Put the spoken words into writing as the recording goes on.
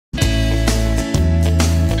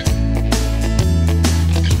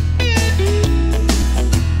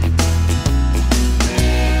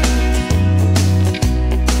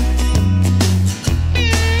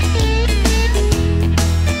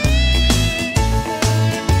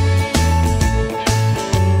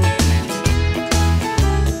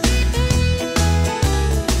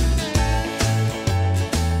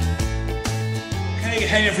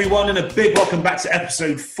everyone, and a big welcome back to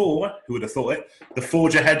episode 4, who would have thought it, the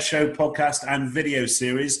Forge Ahead Show podcast and video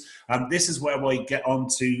series. This is where we get on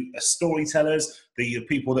to storytellers, the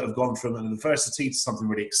people that have gone from an adversity to something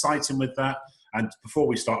really exciting with that. And before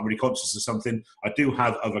we start, I'm really conscious of something. I do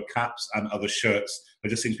have other caps and other shirts. I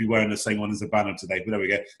just seem to be wearing the same one as the banner today, but there we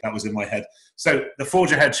go. That was in my head. So, the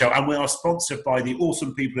Forge Ahead Show, and we are sponsored by the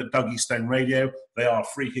awesome people at Dougie Stone Radio. They are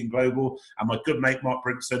freaking global. And my good mate, Mark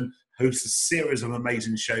Brinson, hosts a series of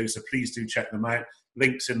amazing shows, so please do check them out.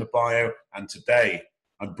 Links in the bio. And today,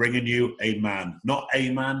 I'm bringing you a man. Not a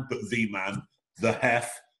man, but the man. The Heff,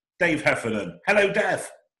 Dave Heffernan. Hello, Dev.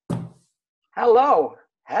 Hello,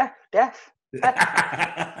 Heff, Def.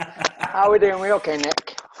 How are we doing? We okay,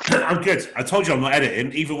 Nick? I'm good. I told you I'm not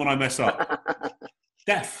editing, even when I mess up.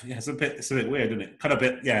 Def, yeah, it's a bit weird, isn't it? Kind of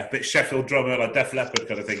a bit Sheffield drummer, like Def Leppard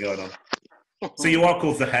kind of thing going on. So you are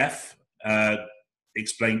called the Heff.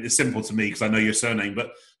 Explain. It's simple to me because I know your surname.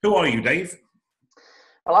 But who are you, Dave?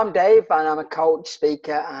 Well, I'm Dave, and I'm a coach,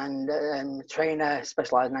 speaker, and trainer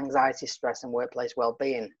specialising in anxiety, stress, and workplace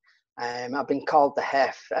well-being. I've been called the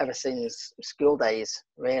Heff ever since school days,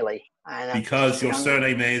 really. And because your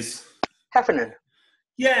surname is Heffernan.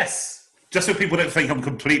 Yes. Just so people don't think I'm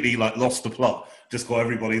completely lost the plot. Just call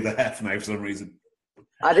everybody the Heff now for some reason.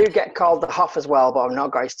 I do get called the Hoff as well, but I've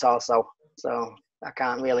not got his torso, so I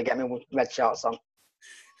can't really get me red shorts on.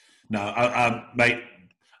 No, mate.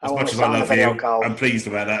 As much as I love you, I'm pleased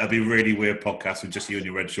about that. It'll be a really weird podcast with just you and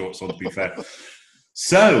your red shorts on, to be fair.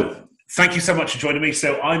 So, thank you so much for joining me.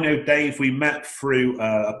 So, I know Dave. We met through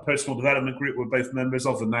a personal development group we're both members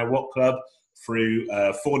of, the Now What Club, through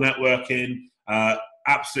For Networking.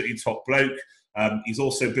 Absolutely top bloke. He's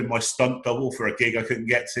also been my stunt double for a gig I couldn't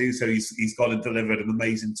get to. So, he's gone and delivered an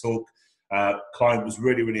amazing talk. Client was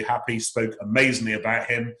really, really happy, spoke amazingly about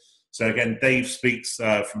him. So again, Dave speaks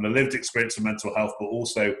from the lived experience of mental health, but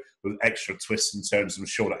also with extra twists and turns. I'm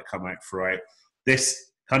sure that'll come out throughout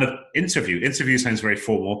this kind of interview. Interview sounds very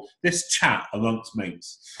formal. This chat amongst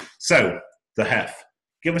mates. So, the Heff,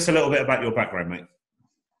 give us a little bit about your background, mate.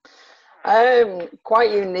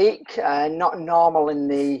 Quite unique, not normal in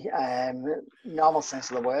the normal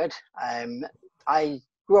sense of the word. I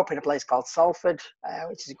grew up in a place called Salford,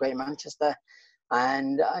 which is Great Manchester.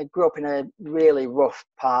 And I grew up in a really rough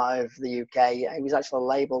part of the UK. It was actually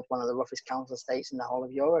labelled one of the roughest council estates in the whole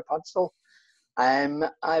of Europe, Hodsall.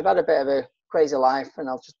 I've had a bit of a crazy life, and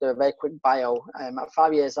I'll just do a very quick bio. At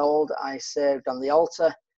 5 years old, I served on the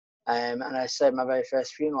altar, and I served my very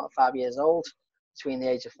first funeral at 5 years old. Between the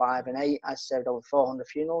age of 5 and 8, I served over 400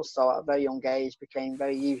 funerals, so at a very young age, became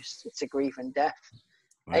very used to grief and death.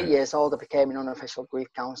 Right. 8 years old, I became an unofficial grief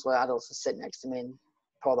counsellor. Adults would sit next to me and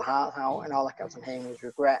pour the heart out, and all I kept on hearing was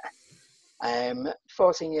regret.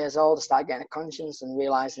 14 years old, I started getting a conscience and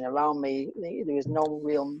realising around me there was no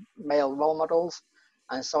real male role models,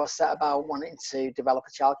 and so I set about wanting to develop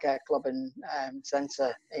a childcare club and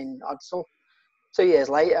centre in Hodsall. 2 years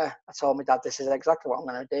later, I told my dad this is exactly what I'm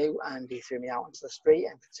going to do, and he threw me out onto the street,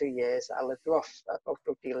 and for 2 years I lived rough, both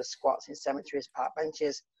drug dealers, squats in cemeteries, park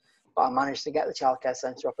benches, but I managed to get the childcare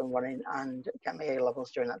centre up and running and get my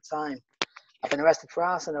A-levels during that time. I've been arrested for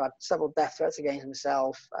arson. I've had several death threats against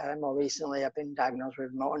myself. More recently, I've been diagnosed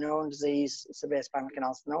with motor neuron disease, severe spinal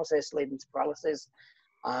canal stenosis, leading to paralysis,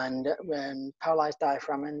 and paralysed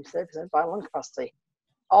diaphragm and 30% vital lung capacity.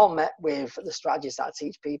 All met with the strategies that I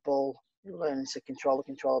teach people, learning to control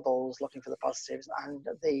the controllables, looking for the positives, and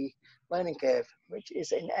the learning curve, which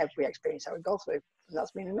is in every experience that we go through. And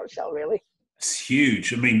that's me in a nutshell, really. It's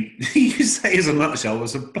huge. I mean, you say it's a nutshell.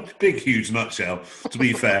 It's a big, huge nutshell, to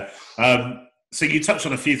be fair. So you touched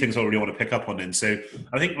on a few things I really want to pick up on then. So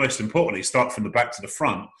I think most importantly, start from the back to the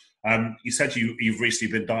front. You said you've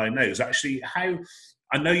recently been diagnosed. Actually,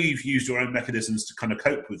 I know you've used your own mechanisms to kind of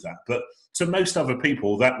cope with that, but to most other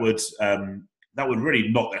people, that would really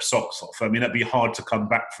knock their socks off. I mean, it'd be hard to come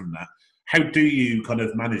back from that. How do you kind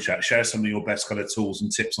of manage that? Share some of your best kind of tools and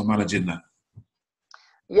tips on managing that.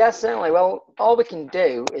 Yeah, certainly. Well, all we can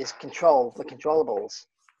do is control the controllables.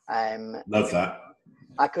 Love that.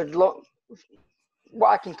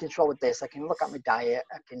 What I can control with this, I can look at my diet.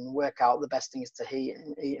 I can work out the best things to eat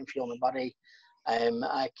and fuel my body.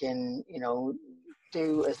 I can,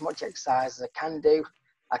 do as much exercise as I can do.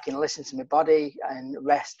 I can listen to my body and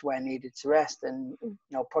rest where needed to rest, and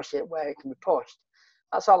push it where it can be pushed.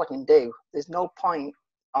 That's all I can do. There's no point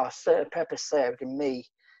or purpose served in me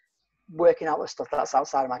working out the stuff that's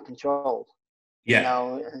outside of my control.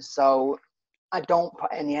 Yeah. And so I don't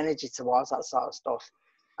put any energy towards that sort of stuff.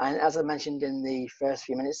 And as I mentioned in the first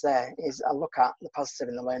few minutes there, is I look at the positive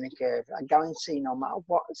in the learning curve. I guarantee no matter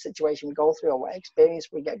what situation we go through or what experience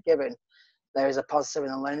we get given, there is a positive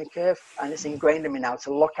in the learning curve, and it's ingrained in me now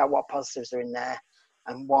to look at what positives are in there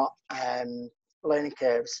and what learning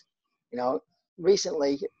curves.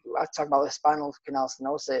 Recently I talked about the spinal canal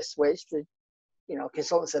stenosis, which the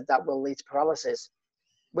consultant said that will lead to paralysis.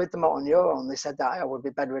 With the motor neuron, they said that I would be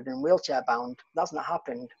bedridden and wheelchair bound. That's not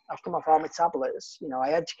happened. I've come off all my tablets.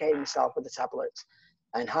 I educated myself with the tablets,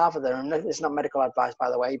 and half of them, and this is not medical advice, by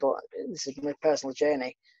the way, but this is my personal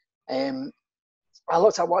journey. I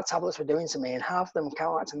looked at what tablets were doing to me, and half of them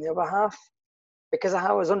counteracting the other half. Because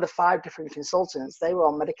I was under 5 different consultants, they were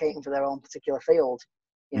all medicating for their own particular field.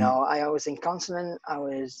 I was incontinent, I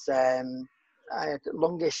had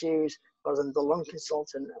lung issues, I was under the lung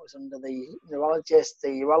consultant, I was under the neurologist, the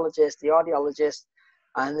urologist, the audiologist,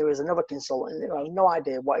 and there was another consultant who I had no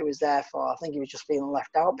idea what he was there for. I think he was just feeling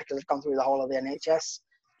left out because I'd gone through the whole of the NHS,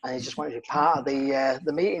 and he just wanted to be part of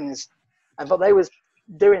the meetings. But they was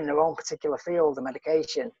doing their own particular field of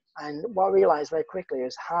medication. And what I realised very quickly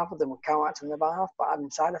is half of them were counteracting the other half, but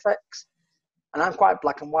having side effects. And I'm quite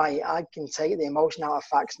black and white. I can take the emotion out of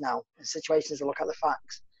facts now in situations to look at the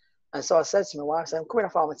facts. And so I said to my wife, I'm coming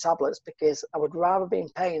off all my tablets because I would rather be in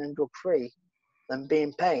pain and drug-free than be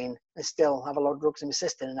in pain and still have a lot of drugs in my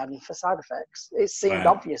system and having side effects. It seemed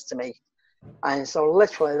obvious to me. And so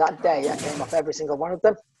literally that day, I came off every single one of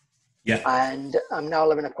them. Yeah. And I'm now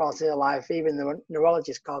living a quality of life. Even the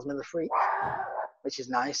neurologist calls me the freak, which is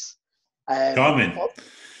nice. Charming.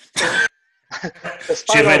 Is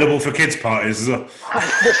she available for kids' parties as well?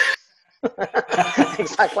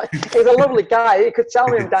 Exactly. He's a lovely guy. He could tell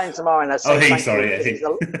me I'm dying tomorrow, and I'd say,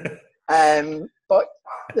 but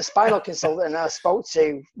the spinal consultant I spoke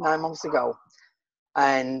to 9 months ago,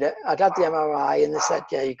 and I'd had the MRI, and they said,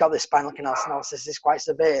 yeah, you've got this spinal canal stenosis. It's quite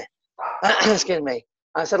severe. Excuse me.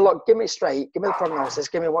 And I said, look, give me straight. Give me the prognosis.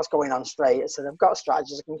 Give me what's going on straight. I said, I've got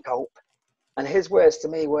strategies I can cope. And his words to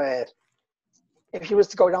me were, if you was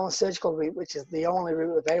to go down the surgical route, which is the only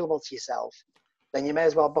route available to yourself, then you may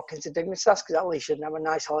as well book into Dignitas, because at least you should have a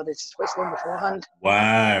nice holiday to Switzerland beforehand.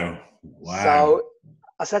 Wow. So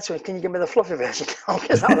I said to him, can you give me the fluffy version?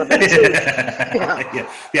 Because that was a bit too...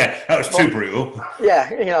 Yeah, that was too brutal. Yeah,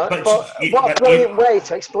 but what a brilliant way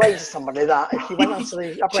to explain to somebody that if you went onto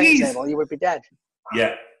the operating table, you would be dead.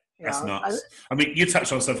 Yeah, that's nuts. I mean, you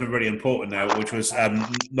touched on something really important now, which was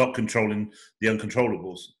not controlling the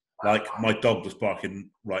uncontrollables. Like, my dog was barking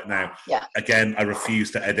right now. Yeah. Again, I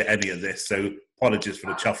refuse to edit any of this, so apologies for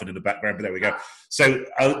the chuffing in the background, but there we go. So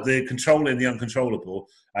the controlling the uncontrollable,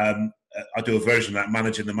 I do a version of that,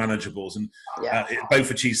 managing the manageables, and it both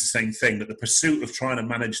achieve the same thing, that the pursuit of trying to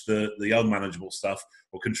manage the unmanageable stuff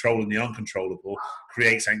or controlling the uncontrollable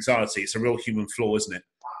creates anxiety. It's a real human flaw, isn't it?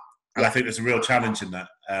 And I think there's a real challenge in that.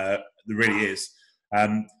 There really is.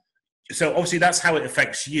 So obviously that's how it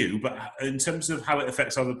affects you, but in terms of how it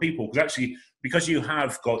affects other people, because you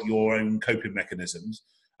have got your own coping mechanisms,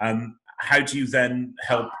 how do you then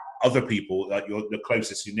help other people, like the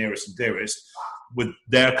closest, your nearest and dearest, with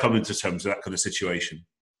their coming to terms with that kind of situation?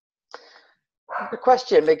 Good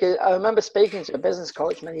question, because I remember speaking to a business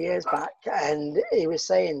coach many years back, and he was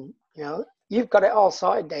saying, you've got it all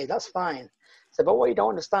sorted, Dave, that's fine. So, but what you don't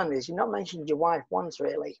understand is you've not mentioned your wife once,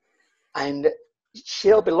 really. And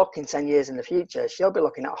she'll be looking 10 years in the future. She'll be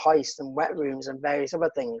looking at hoists and wet rooms and various other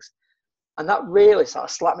things. And that really sort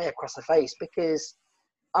of slapped me across the face, because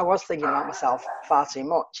I was thinking about myself far too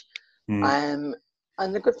much.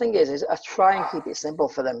 And the good thing is I try and keep it simple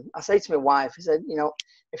for them. I say to my wife, I said,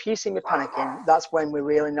 if you see me panicking, that's when we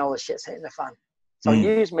really know the shit's hitting the fan. So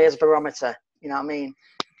use me as a barometer, you know what I mean?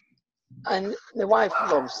 And my wife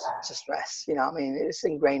loves to stress, you know what I mean? It's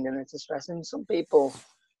ingrained in her to stress. And some people,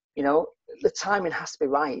 the timing has to be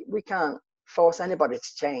right. We can't force anybody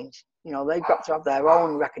to change. They've got to have their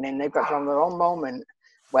own reckoning. They've got to have their own moment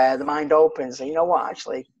where the mind opens and, you know what,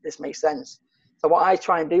 actually, this makes sense. So what I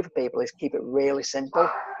try and do for people is keep it really simple.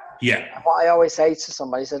 Yeah. And what I always say to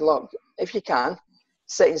somebody is, look, if you can,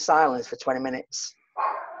 sit in silence for 20 minutes.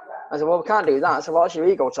 I said, well, we can't do that. I said, well, that's your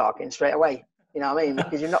ego talking straight away. You know what I mean?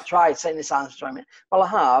 Because you've not tried sitting in silence for 20 minutes. Well, I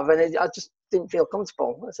have, and I just didn't feel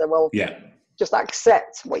comfortable. I said, well, just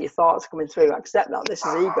accept what your thoughts are coming through. Accept that this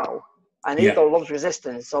is ego. And ego loves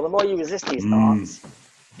resistance. So the more you resist these thoughts,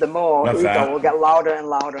 the more ego will get louder and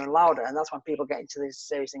louder and louder. And that's when people get into these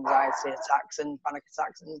serious anxiety attacks and panic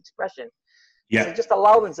attacks and depression. Yeah. So just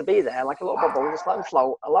allow them to be there, like a little bubble, just let them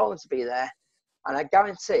float, allow them to be there. And I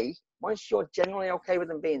guarantee, once you're genuinely okay with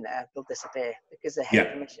them being there, they'll disappear because they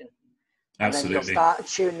hate permission. Absolutely. And then you'll start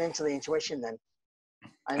tuning into the intuition then.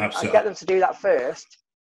 And I get them to do that first.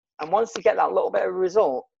 And once they get that little bit of a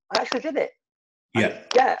result, I actually did it.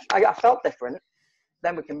 I felt different.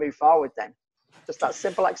 Then we can move forward then. Just that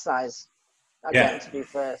simple exercise. I get them to do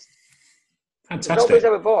first. Fantastic. Nobody's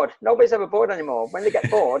ever bored. Nobody's ever bored anymore. When they get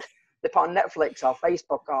bored, they put on Netflix or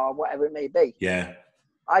Facebook or whatever it may be. Yeah.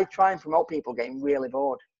 I try and promote people getting really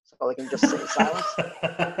bored so they can just sit in silence.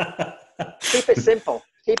 Keep it simple.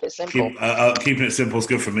 Keep it simple. Keeping it simple is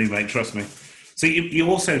good for me, mate. Trust me. So you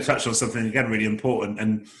also touched on something, again, really important.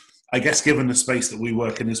 And I guess given the space that we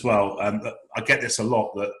work in as well, I get this a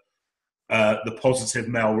lot, that the positive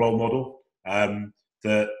male role model,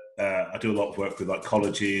 that I do a lot of work with like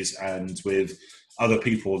colleges and with other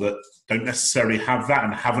people that don't necessarily have that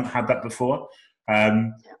and haven't had that before.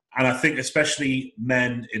 And I think especially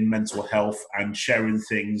men in mental health and sharing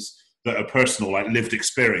things that are personal, like lived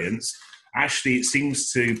experience, actually it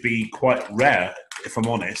seems to be quite rare, if I'm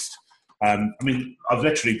honest. I mean, I've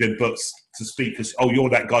literally been booked to speak as, oh, you're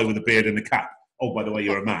that guy with a beard and a cap. Oh, by the way,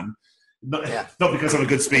 you're a man. Not because I'm a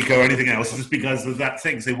good speaker or anything else, just because of that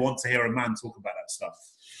things. They want to hear a man talk about that stuff.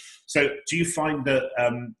 So do you find that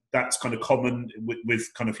that's kind of common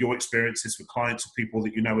with kind of your experiences with clients or people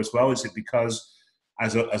that you know as well? Is it because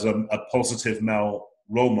as a positive male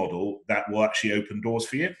role model that will actually open doors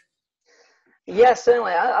for you? Yes,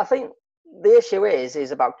 certainly. I think the issue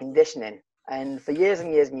is about conditioning. And for years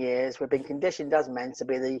and years and years, we've been conditioned as men to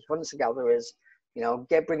be the hunter-gatherers,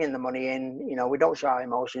 bringing the money in, we don't show our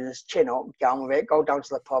emotions, chin up, get on with it, go down to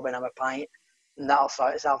the pub and have a pint, and that'll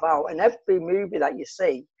sort itself out. And every movie that you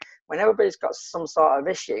see, when everybody's got some sort of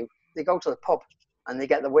issue, they go to the pub and they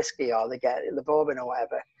get the whiskey or they get the bourbon or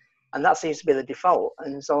whatever. And that seems to be the default.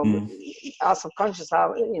 And so our subconscious,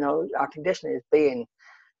 our conditioning is being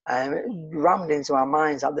rammed into our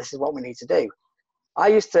minds that this is what we need to do. I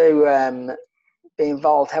used to be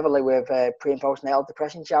involved heavily with pre- and postnatal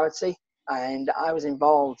depression charity, and I was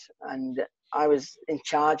involved and I was in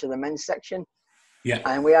charge of the men's section. Yeah.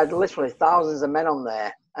 And we had literally thousands of men on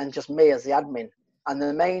there and just me as the admin. And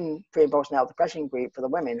the main pre- and postnatal depression group for the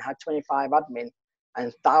women had 25 admin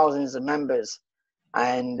and thousands of members.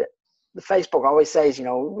 And the Facebook always says,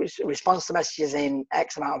 response to messages in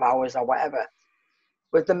X amount of hours or whatever.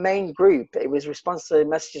 With the main group, it was response to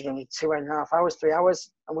messages within 2.5 hours, 3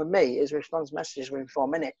 hours. And with me, it was response messages within 4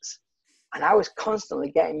 minutes. And I was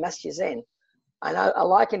constantly getting messages in. And I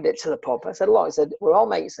likened it to the pub. I said, look, we're all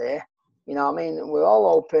mates here. We're all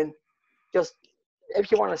open. Just,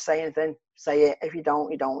 if you want to say anything, say it. If you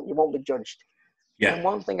don't, you don't. You won't be judged. Yeah. And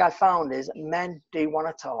one thing I found is men do want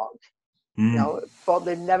to talk, but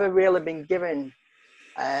they've never really been given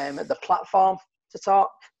the platform to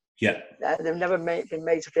talk. Yeah. They've never been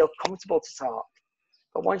made to feel comfortable to talk.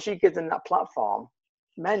 But once you give them that platform,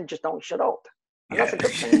 men just don't shut up. And that's a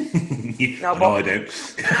good thing. No, I don't.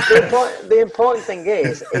 The important thing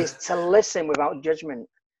is to listen without judgment.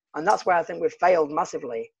 And that's where I think we've failed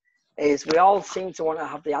massively, is we all seem to want to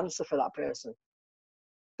have the answer for that person.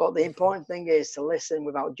 But the important thing is to listen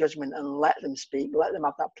without judgment and let them speak, let them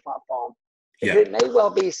have that platform. Yeah. It may well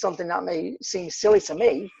be something that may seem silly to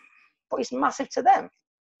me, but it's massive to them.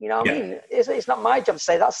 You know what I mean? It's not my job to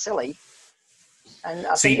say that's silly. And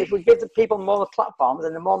I think if we give the people more platforms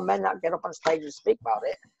and the more men that get up on stage and speak about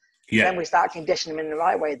it, then we start conditioning them in the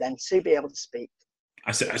right way then to be able to speak.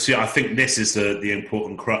 I think this is the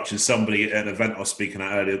important crutch. And somebody at an event I was speaking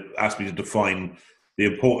at earlier asked me to define the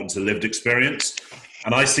importance of lived experience.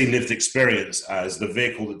 And I see lived experience as the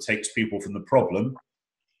vehicle that takes people from the problem,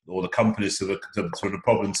 or the companies from the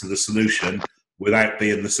problem to the solution, without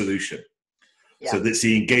being the solution. Yeah. So that's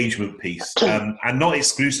the engagement piece. And not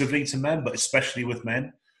exclusively to men, but especially with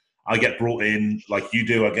men. I get brought in, like you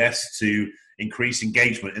do, I guess, to increase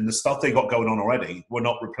engagement in the stuff they got going on already. We're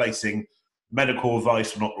not replacing medical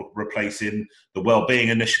advice. We're not replacing the well-being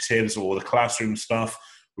initiatives or the classroom stuff.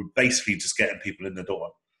 We're basically just getting people in the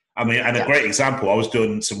door. I mean, and a great example, I was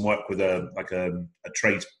doing some work with a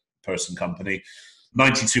tradesperson company,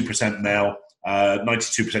 92% male,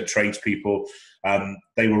 92% tradespeople.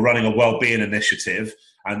 They were running a well-being initiative,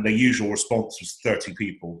 and their usual response was 30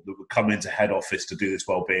 people that would come into head office to do this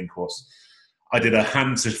well-being course. I did a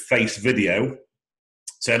hand-to-face video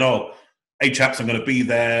saying, hey chaps, I'm going to be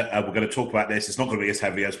there. We're going to talk about this. It's not going to be as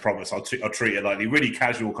heavy as promised. I'll treat it lightly. Really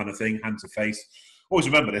casual kind of thing, hand-to-face. Always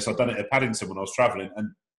remember this. I've done it at Paddington when I was travelling,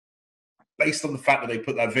 and based on the fact that they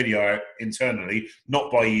put that video out internally,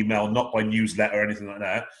 not by email, not by newsletter or anything like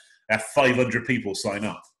that, they have 500 people sign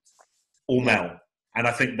up. All male. And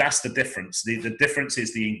I think that's the difference. The difference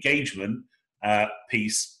is the engagement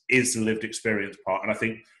piece is the lived experience part. And I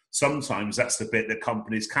think sometimes that's the bit that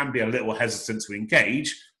companies can be a little hesitant to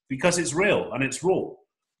engage because it's real and it's raw.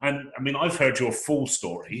 And I mean, I've heard your full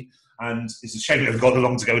story, and it's a shame we've got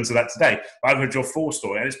along to go into that today. But I've heard your full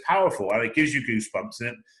story, and it's powerful, and it gives you goosebumps, and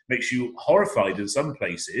it makes you horrified in some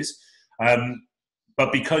places.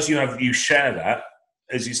 But because you share that,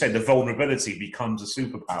 as you say, the vulnerability becomes a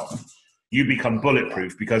superpower. You become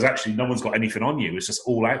bulletproof because actually no one's got anything on you. It's just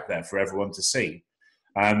all out there for everyone to see.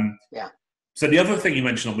 So the other thing you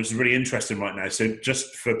mentioned on, which is really interesting right now, so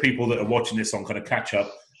just for people that are watching this on kind of catch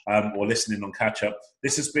up or listening on catch up,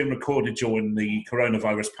 this has been recorded during the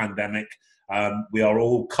coronavirus pandemic. We are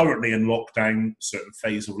all currently in lockdown, certain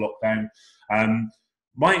phase of lockdown.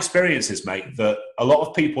 My experience is, mate, that a lot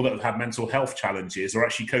of people that have had mental health challenges are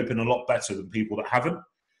actually coping a lot better than people that haven't.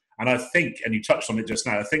 And I think, and you touched on it just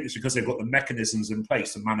now, I think it's because they've got the mechanisms in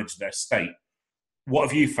place to manage their state. What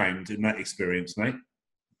have you found in that experience, mate?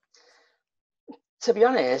 To be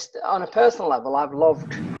honest, on a personal level, I've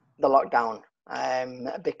loved the lockdown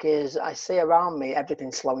because I see around me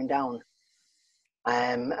everything slowing down.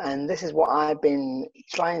 And this is what I've been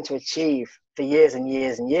trying to achieve for years and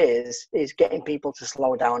years and years, is getting people to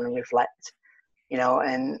slow down and reflect,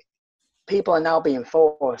 and people are now being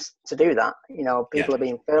forced to do that. People are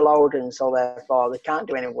being furloughed, and so therefore they can't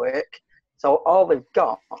do any work. So all they've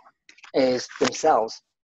got is themselves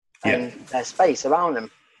and their space around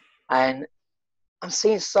them. And I'm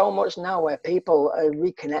seeing so much now where people are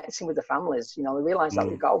reconnecting with the families. They realise that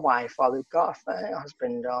they've got a wife, or they've got a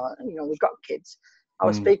husband, or they've got kids. I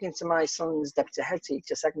was speaking to my son's deputy head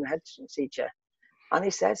teacher, second head teacher, and he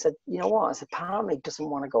said, you know what? I said, part of me doesn't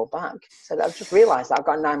want to go back. He said, I've just realised that I've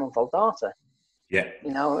got a 9-month-old daughter. Yeah.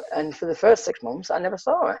 And for the first 6 months, I never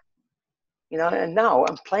saw her. And now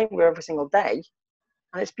I'm playing with her every single day,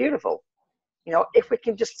 and it's beautiful. If we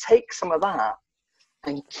can just take some of that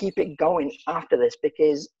and keep it going after this,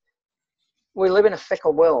 because we live in a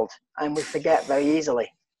fickle world and we forget very easily.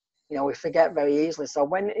 So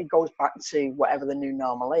when it goes back to whatever the new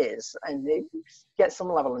normal is and it gets some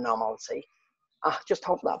level of normality, I just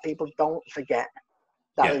hope that people don't forget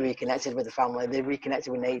that they're reconnected with the family, they're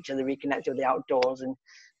reconnected with nature, they're reconnected with the outdoors, and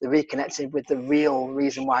they're reconnected with the real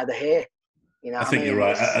reason why they're here. I think you're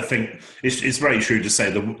right. I think it's very true to say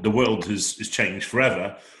the world has changed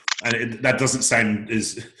forever. And that doesn't sound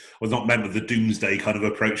not meant with the doomsday kind of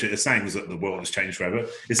approach it sounds, that the world has changed forever.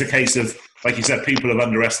 It's a case of, like you said, people have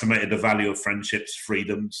underestimated the value of friendships,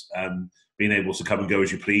 freedoms, being able to come and go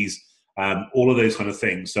as you please, all of those kind of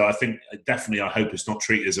things. So I think definitely, I hope it's not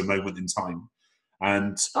treated as a moment in time.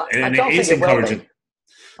 And it is encouraging.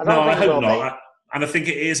 I hope not. And I think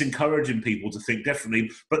it is encouraging people to think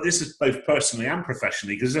differently. But this is both personally and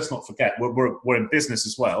professionally, because let's not forget, we're in business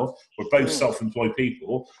as well. We're both self-employed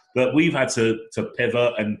people, that we've had to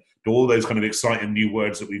pivot and do all those kind of exciting new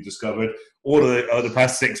words that we've discovered all of the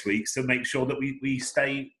past 6 weeks to make sure that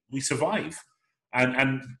we survive.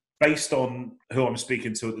 And based on who I'm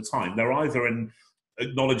speaking to at the time, they're either in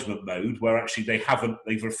acknowledgement mode, where actually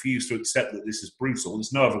they've refused to accept that this is brutal,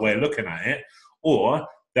 there's no other way of looking at it, or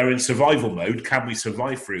they're in survival mode. Can we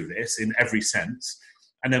survive through this in every sense?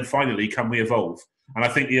 And then finally, can we evolve? And I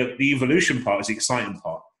think the evolution part is the exciting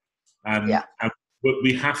part. And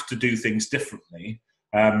we have to do things differently,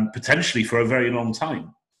 potentially for a very long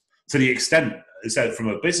time. To the extent, so from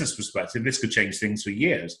a business perspective, this could change things for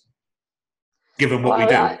years, given what we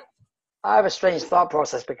do. I have a strange thought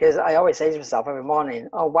process, because I always say to myself every morning,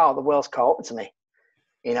 oh, wow, the world's caught up to me.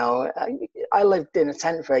 I lived in a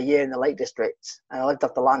tent for a year in the Lake District, and I lived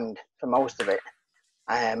off the land for most of it.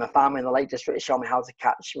 My farmer in the Lake District showed me how to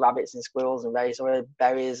catch rabbits and squirrels and various other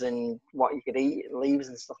berries and what you could eat, leaves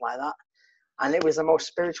and stuff like that. And it was the most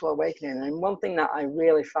spiritual awakening. And one thing that I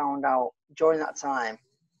really found out during that time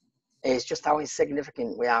is just how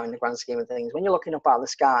insignificant we are in the grand scheme of things. When you're looking up out of the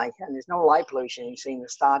sky and there's no light pollution, you're seeing the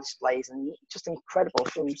star displays, and just incredible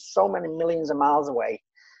from so many millions of miles away,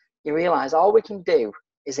 you realize all we can do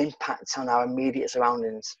is impact on our immediate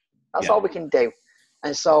surroundings. That's all we can do.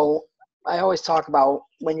 And so I always talk about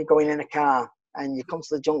when you're going in a car and you come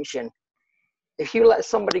to the junction, if you let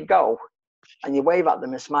somebody go and you wave at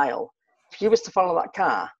them and smile, if you was to follow that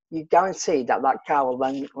car, you guarantee that car will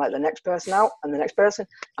then let the next person out and the next person.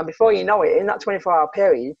 And before you know it, in that 24-hour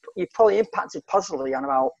period, you probably impacted positively on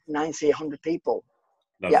about 90, 100 people.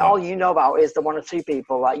 All you know about is the 1 or 2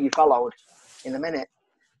 people that you followed in a minute.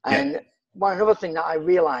 And another thing that I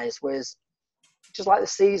realized was, just like the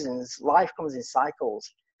seasons, life comes in cycles.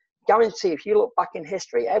 Guarantee, if you look back in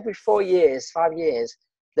history, every 4 years, 5 years,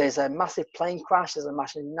 there's a massive plane crash, there's a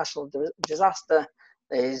massive national disaster,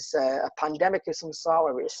 there's a pandemic of some sort,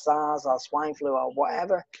 whether it's SARS or swine flu or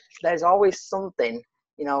whatever. There's always something,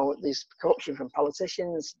 there's corruption from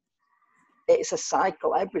politicians. It's a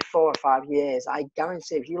cycle every 4 or 5 years. I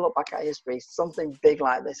guarantee if you look back at history, something big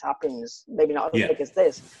like this happens. Maybe not as big as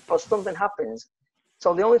this, but something happens.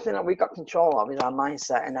 So the only thing that we've got control of is our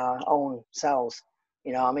mindset and our own selves.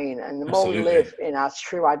 You know what I mean? And the more Absolutely. we live in our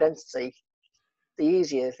true identity, the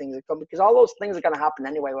easier things become, because all those things are going to happen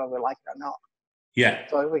anyway, whether we like it or not. Yeah.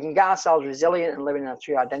 So if we can get ourselves resilient and living in our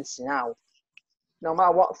true identity now, no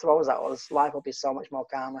matter what throws at us, life will be so much more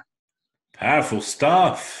calmer. Powerful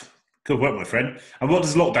stuff. Good work, my friend. And what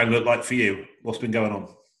does lockdown look like for you? What's been going on?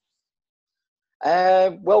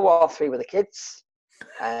 World War III with the kids.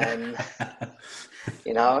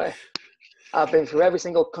 You know, I've been through every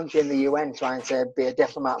single country in the UN trying to be a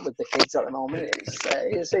diplomat with the kids at the moment.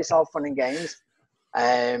 It's all fun and games.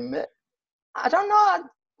 I don't know.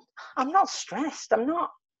 I'm not stressed. I'm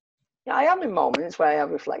not. Yeah, I am in moments where I have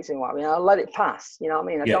reflecting. What I mean, I'll let it pass. You know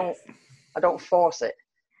what I mean? I don't force it.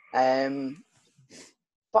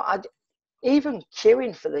 But even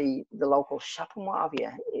queuing for the local shop and what have you,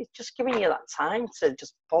 it's just giving you that time to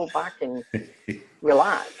just pull back and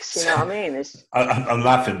relax. You know what I mean? I'm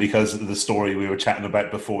laughing because of the story we were chatting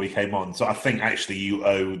about before we came on. So I think actually you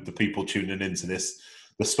owe the people tuning into this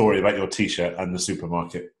the story about your T-shirt and the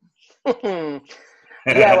supermarket.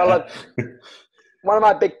 Yeah, well, look, one of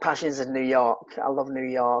my big passions is New York. I love New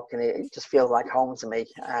York, and it just feels like home to me.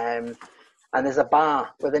 And there's a bar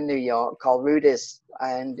within New York called Rudy's,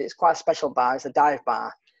 and it's quite a special bar. It's a dive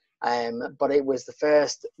bar, but it was the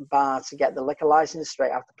first bar to get the liquor license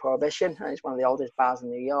straight after Prohibition, and it's one of the oldest bars in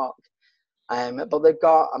New York. But they've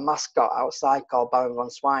got a mascot outside called Baron von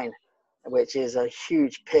Swine, which is a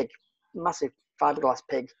huge pig, massive fiberglass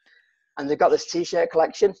pig. And they've got this T-shirt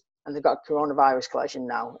collection, and they've got a coronavirus collection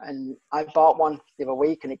now. And I bought one the other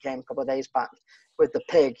week, and it came a couple of days back with the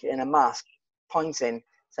pig in a mask pointing,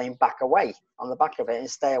 saying back away on the back of it and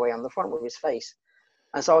stay away on the front with his face.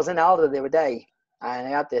 And so I was in Alder the other day, and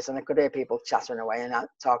I had this, and I could hear people chattering away and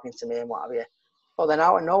talking to me and what have you. But then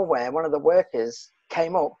out of nowhere, one of the workers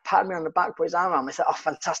came up, patted me on the back, put his arm around me, said, "Oh,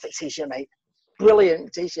 fantastic T-shirt, mate.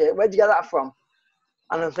 Brilliant T-shirt. Where'd you get that from?"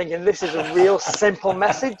 And I'm thinking, this is a real simple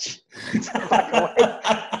message. Back away.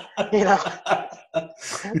 You know,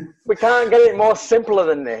 we can't get it more simpler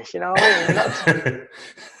than this, you know what I mean?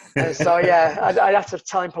 And so, yeah, I'd have to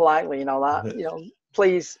tell him politely, you know, that, you know,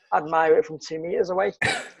 please admire it from 2 meters away.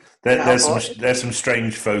 There's some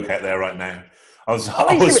strange folk out there right now. At least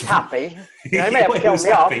he was happy. You know, he may have killed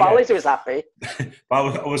me off, but at least he was happy. I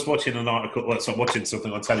was watching an article, watching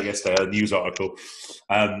something on telly yesterday, a news article,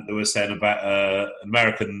 that was saying about an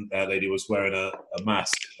American lady was wearing a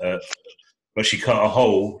mask, but she cut a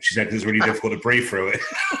hole. She said because it's really difficult to breathe through it.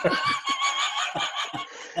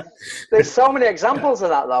 There's so many examples of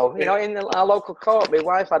that, though. You know, in our local co-op, my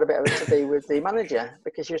wife had a bit of a to-do with the manager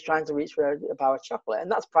because she was trying to reach for a bar of chocolate,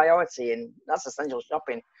 and that's priority, and that's essential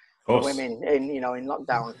shopping for women in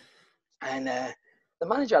lockdown. And the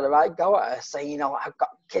manager had a right go at her, saying, you know, I've got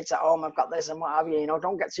kids at home, I've got this and what have you, you know,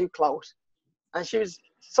 don't get too close. And she was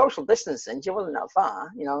social distancing. She wasn't that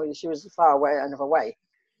far, you know, she was far away, another way.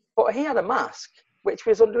 But he had a mask which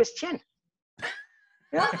was under his chin.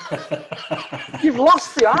 Yeah, you've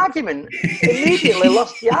lost the argument. Immediately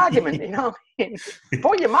lost the argument. You know what I mean?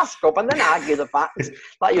 Put your mask up and then argue the fact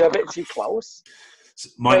that you're a bit too close.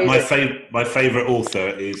 My favorite author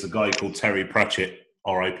is a guy called Terry Pratchett,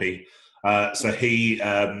 R.I.P. So he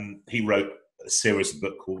wrote a series of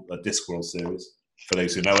book called a Discworld series. For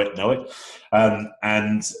those who know it.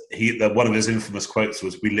 And one of his infamous quotes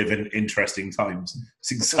was, "We live in interesting times."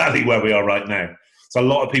 It's exactly where we are right now. So a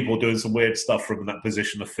lot of people doing some weird stuff from that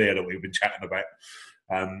position of fear that we've been chatting about.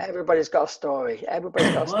 Everybody's got a story.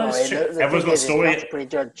 Everybody's got a story. Everyone's got a story. You have to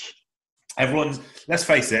prejudge. Let's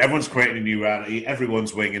face it, everyone's creating a new reality.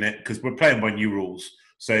 Everyone's winging it because we're playing by new rules.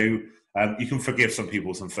 So you can forgive some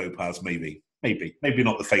people some faux pas, maybe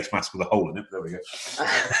not the face mask with a hole in it. There we go.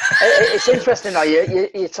 It's interesting though.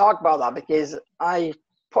 You talk about that because I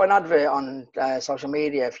put an advert on social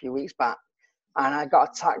media a few weeks back. And I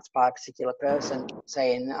got attacked by a particular person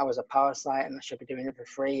saying I was a parasite and I should be doing it for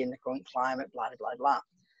free in the current climate, blah, blah, blah.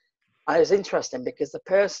 And it was interesting because the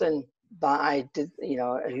person that I did, you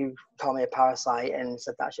know, who called me a parasite and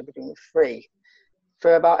said that I should be doing it for free,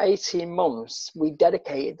 for about 18 months, we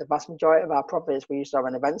dedicated the vast majority of our profits. We used to have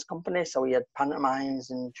an events company, so we had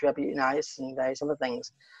pantomimes and tribute nights and various other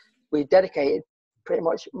things. We dedicated pretty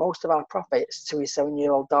much most of our profits to his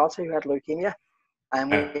 7-year-old daughter who had leukemia. And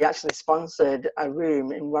we actually sponsored a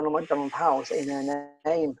room in Ronald McDonald's house in her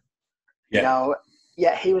name. Yeah. You know,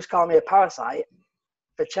 yet he was calling me a parasite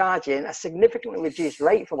for charging a significantly reduced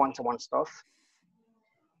rate for one-to-one stuff.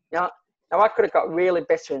 You know, now I could have got really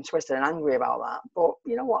bitter and twisted and angry about that. But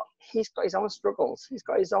you know what? He's got his own struggles. He's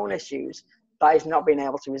got his own issues that he's not being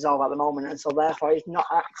able to resolve at the moment. And so therefore he's not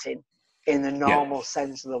acting in the normal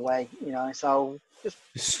sense of the way, you know. So just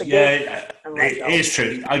it is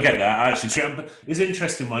true. I get that. Actually, true. But it's an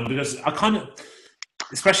interesting one because I kind of,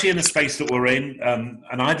 especially in the space that we're in,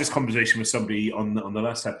 and I had this conversation with somebody on the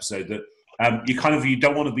last episode that you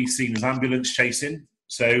don't want to be seen as ambulance chasing.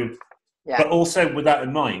 So, but also with that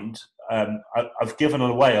in mind, I've given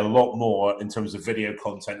away a lot more in terms of video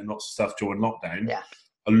content and lots of stuff during lockdown. Yeah.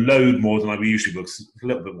 A load more than I usually would, because a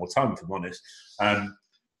little bit more time, if I'm honest.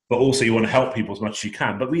 But also you want to help people as much as you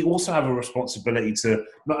can. But we also have a responsibility to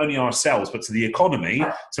not only ourselves, but to the economy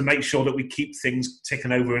to make sure that we keep things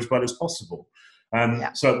ticking over as well as possible.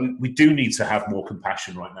 So we do need to have more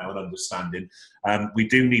compassion right now and understanding. We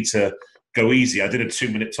do need to go easy. I did a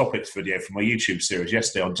 2-minute topics video for my YouTube series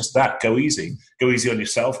yesterday on just that. Go easy. Go easy on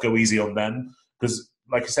yourself. Go easy on them. Because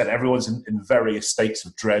like I said, everyone's in various states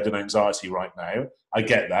of dread and anxiety right now. I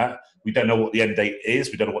get that. We don't know what the end date is.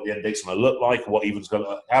 We don't know what the end date's going to look like or what even's going to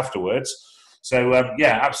look like afterwards. So,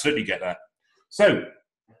 absolutely get that. So,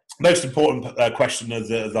 most important question of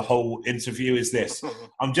the whole interview is this.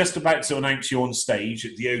 I'm just about to announce you on stage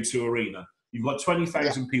at the O2 Arena. You've got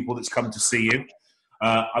 20,000 people that's come to see you.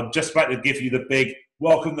 I'm just about to give you the big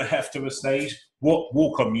welcome the Heff to the stage. What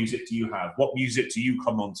walk-on music do you have? What music do you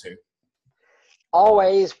come on to?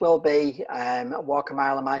 Always will be Walk a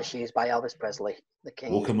Mile in My Shoes by Elvis Presley, the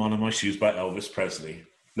king. Walk a Mile in My Shoes by Elvis Presley.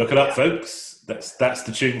 Look it up, folks. That's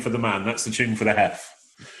the tune for the man. That's the tune for the Heff.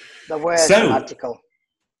 The words are magical.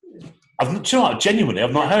 Genuinely,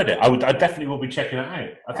 I've not heard it. I definitely will be checking it out.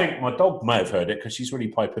 I think my dog may have heard it because she's really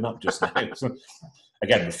piping up just now. So,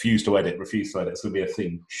 again, refuse to edit. It's going to be a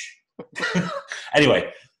theme.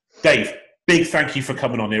 Anyway, Dave, big thank you for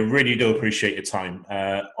coming on here. Really do appreciate your time.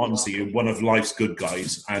 Honestly, you're one of life's good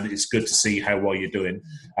guys, and it's good to see how well you're doing.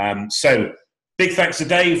 So, big thanks to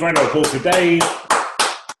Dave. Round of applause for Dave.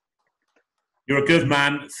 You're a good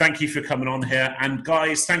man. Thank you for coming on here. And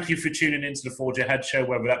guys, thank you for tuning into the Forge Ahead show,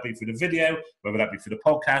 whether that be through the video, whether that be through the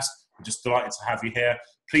podcast. We're just delighted to have you here.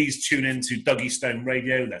 Please tune in to Dougie Stone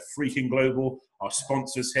Radio. They're freaking global, our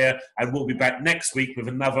sponsors here. And we'll be back next week with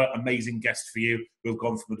another amazing guest for you who have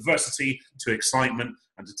gone from adversity to excitement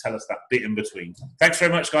and to tell us that bit in between. Thanks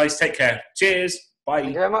very much, guys. Take care. Cheers. Bye.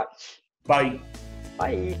 Thank you very much. Bye.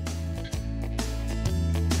 Bye.